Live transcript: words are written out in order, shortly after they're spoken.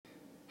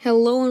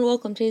Hello and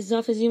welcome. Today's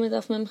daf is Yom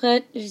Daf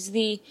Memchet. It is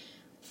the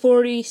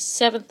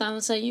 47th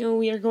daf.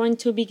 We are going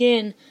to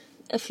begin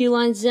a few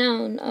lines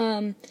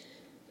down.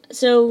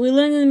 So we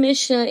learned in the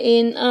Mishnah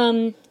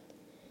in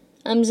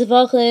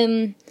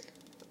Zavachim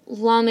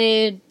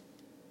Lamed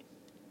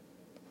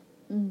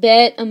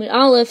Bet Amid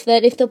Aleph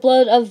that if the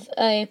blood of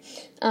a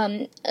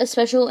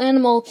special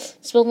animal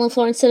spilled on the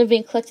floor instead of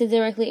being collected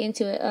directly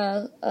into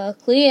a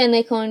kli, and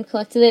they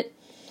collected it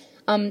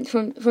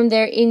from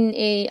there in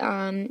a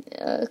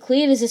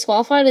kli, it is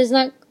disqualified. It is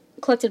not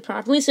collected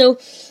properly. So,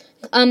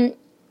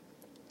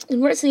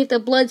 conversely, if the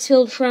blood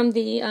spilled from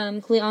the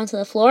kli onto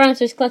the floor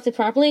after it's collected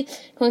properly,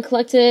 go and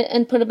collect it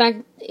and put it back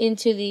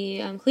into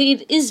the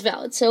kli, it is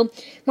valid. So,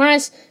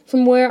 Maras,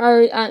 from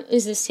where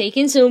is this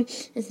taken? So,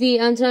 it's the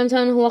Tanam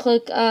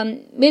Halachic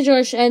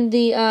Midrash and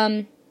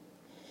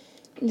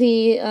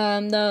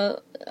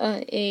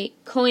a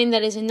Kohen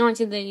that is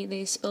anointed.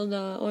 They spilled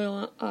the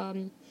oil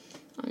on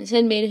his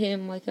head, made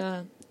him like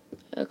a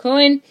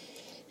Kohen,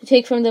 to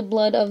take from the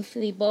blood of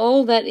the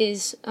bull. That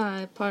is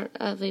part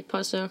of a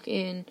pasuk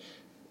in,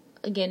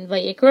 again,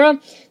 Vayikra.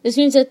 This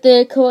means that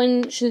the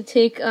Kohen should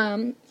take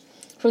from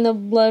the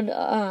blood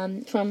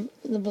of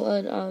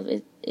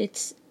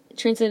it's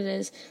translated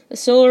as the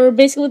soul.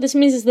 Basically, what this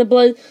means is the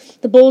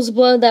bull's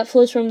blood that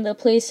flows from the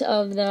place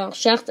of the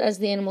shecht as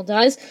the animal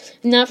dies,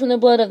 not from the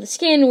blood of the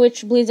skin,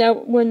 which bleeds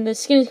out when the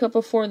skin is cut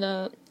before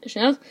the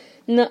shecht.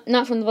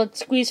 Not from the blood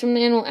squeezed from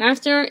the animal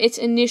after its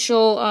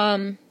initial.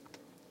 Some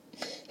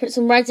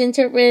Braita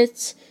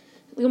interprets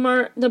the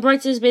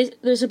Braita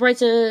there's a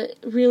Braita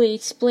really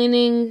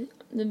explaining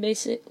the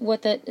basic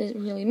what that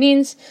really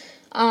means.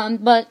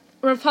 But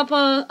Rav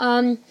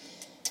Papa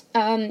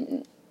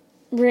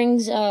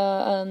brings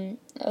a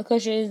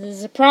question.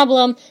 There's a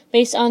problem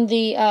based on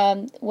the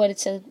what it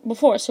said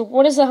before. So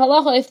what is the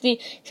halacha if the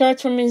ketoret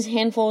from his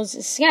handfuls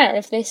is scattered?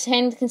 If this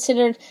hand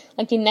considered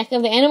like the neck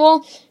of the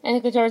animal and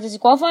the ketoret is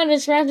qualified,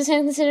 is perhaps this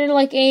hand considered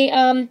like a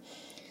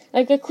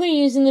kli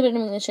used in the Beit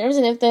HaMikdash?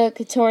 And if the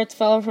ketoret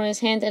fell from his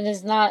hand and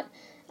is not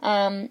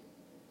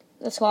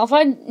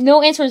disqualified,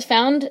 no answer is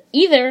found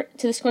either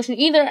to this question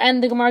either.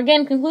 And the Gemara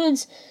again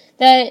concludes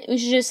that we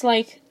should just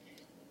we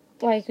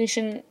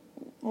shouldn't.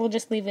 We'll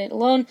just leave it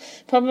alone.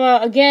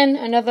 Again,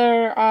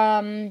 another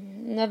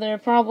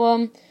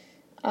problem.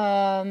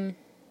 Another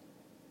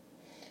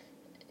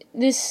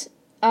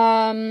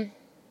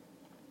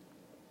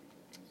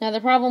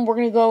problem. We're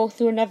going to go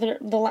through one of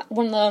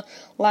the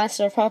last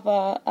Rav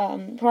Papa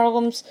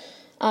problems,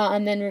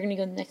 and then we're going to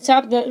go to the next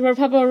topic. Rav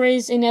Papa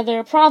raised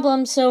another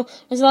problem. So,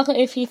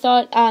 if he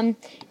thought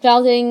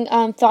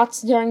validating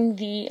thoughts during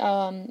the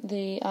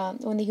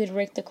when he would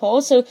rake the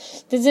coal. So,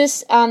 does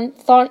this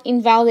thought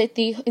invalidate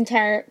the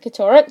entire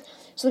ketoret?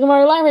 So the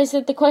Gemara elaborates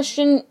that the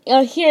question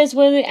here is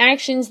whether the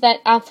actions that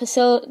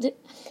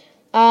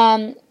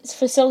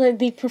facilitate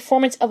the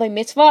performance of a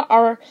mitzvah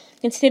are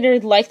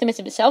considered like the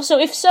mitzvah itself. So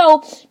if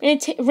so,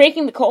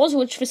 raking the coals,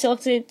 which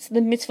facilitates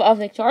the mitzvah of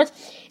the ketoret,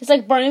 is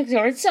like burning the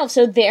ketoret itself.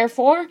 So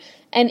therefore,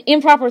 an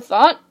improper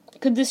thought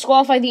could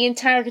disqualify the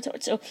entire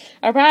ketoret. So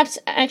perhaps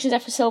actions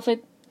that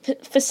facilitate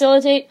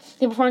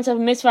the performance of a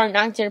mitzvah are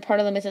not considered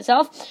part of the mitzvah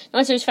itself. No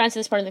answer is found to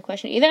this part of the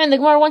question either. And the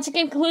Gemara once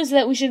again concludes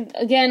that we should,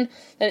 again,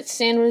 let it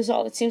stand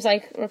resolved. It seems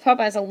like Rav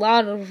Papa has a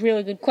lot of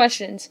really good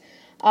questions.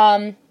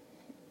 Time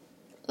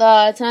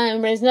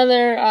raised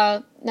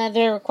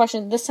another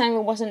question. This time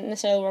it wasn't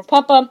necessarily Rav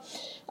Papa.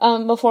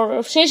 Before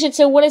Rav Sheshet.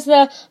 So what is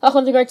the halacha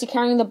with regard to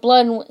carrying the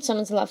blood in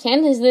someone's left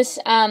hand? Is this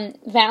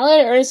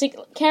valid, or is it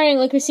carrying,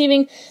 like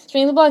receiving,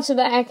 spraying the blood, so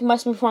that act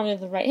must be performed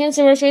with the right hand?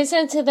 So Rav Sheshet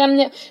said to them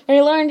that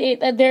we learned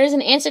that there is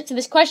an answer to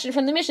this question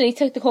from the Mishnah. He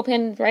took the cup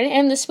hand in his right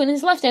hand and the spoon in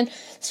his left hand.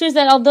 This means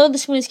that although the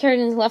spoon is carried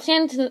in his left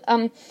hand to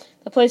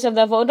the place of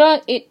the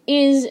avoda, it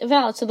is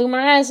valid. So the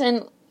Gemara asks,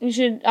 and we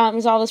should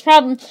resolve this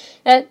problem,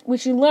 that we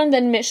should learn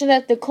that in Mishnah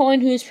that the Kohen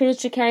who is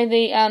privileged to carry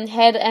the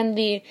head and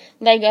the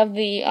leg of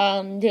the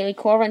daily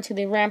korban to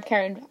the ramp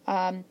carried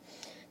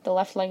the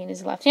left leg in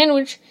his left hand,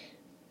 which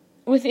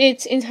with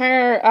its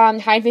entire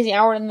height facing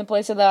outward in the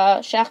place of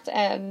the shecht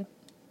and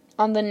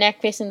on the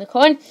neck facing the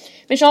Kohen.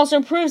 Mishnah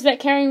also proves that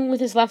carrying with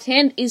his left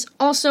hand is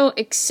also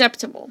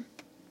acceptable.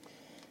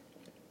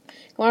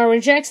 Gemara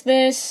rejects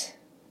this.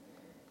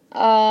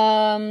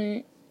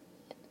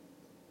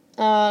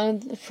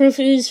 The proof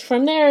is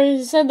from there.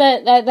 It said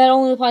that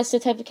only applies to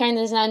the type of carrying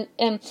that is not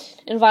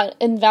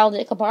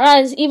invalid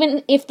kaparas.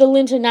 Even if the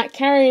limbs are not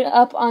carried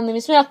up on the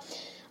mizbeach,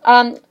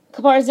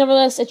 kapara is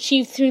nevertheless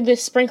achieved through the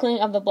sprinkling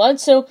of the blood.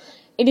 So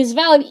it is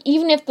valid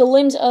even if the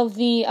limbs of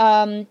the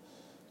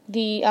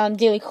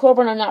daily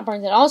korban are not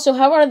burned at all. So,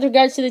 however, with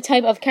regards to the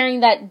type of carrying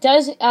that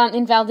does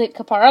invalidate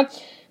kapara,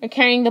 or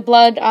carrying the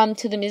blood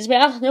to the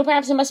mizbeach, no,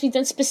 perhaps it must be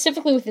done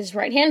specifically with his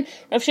right hand.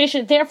 Rav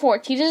Sheshet therefore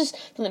teaches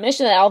from the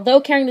Mishnah that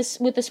although carrying this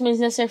with the spoon is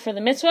necessary for the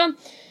mitzvah,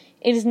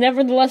 it is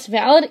nevertheless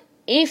valid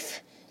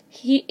if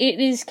it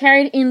is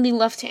carried in the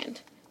left hand.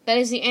 That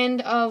is the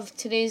end of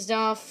today's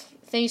daf.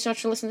 Thank you so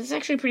much for listening. This is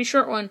actually a pretty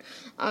short one,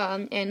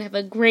 and have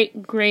a great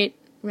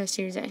rest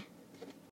of your day.